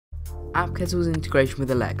Appkettle's integration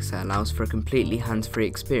with Alexa allows for a completely hands-free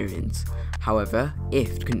experience. However,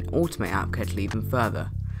 IFT can automate Appkettle even further.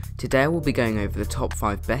 Today I will be going over the top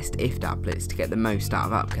 5 best IFT applets to get the most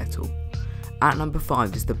out of Appkettle. At number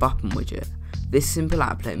 5 is the button widget. This simple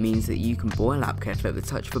applet means that you can boil Appkettle at the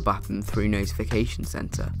touch of a button through Notification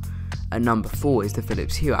Center. At number 4 is the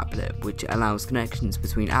Philips Hue applet, which allows connections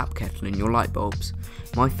between Appkettle and your light bulbs.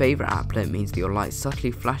 My favourite applet means that your lights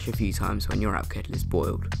subtly flash a few times when your Appkettle is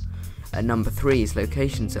boiled. At number 3 is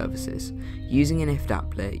location services. Using an IFT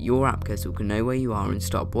applet, your Appkettle can know where you are and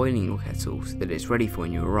start boiling your kettle so that it's ready for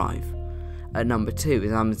when you arrive. At number 2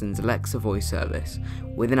 is Amazon's Alexa voice service.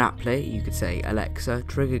 With an applet, you could say, "Alexa,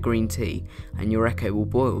 trigger green tea," and your Echo will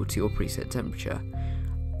boil to your preset temperature.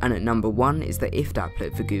 And at number 1 is the IFT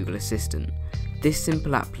applet for Google Assistant. This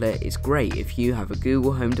simple applet is great if you have a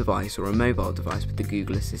Google Home device or a mobile device with the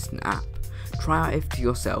Google Assistant app. Try out IFT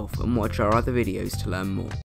yourself and watch our other videos to learn more.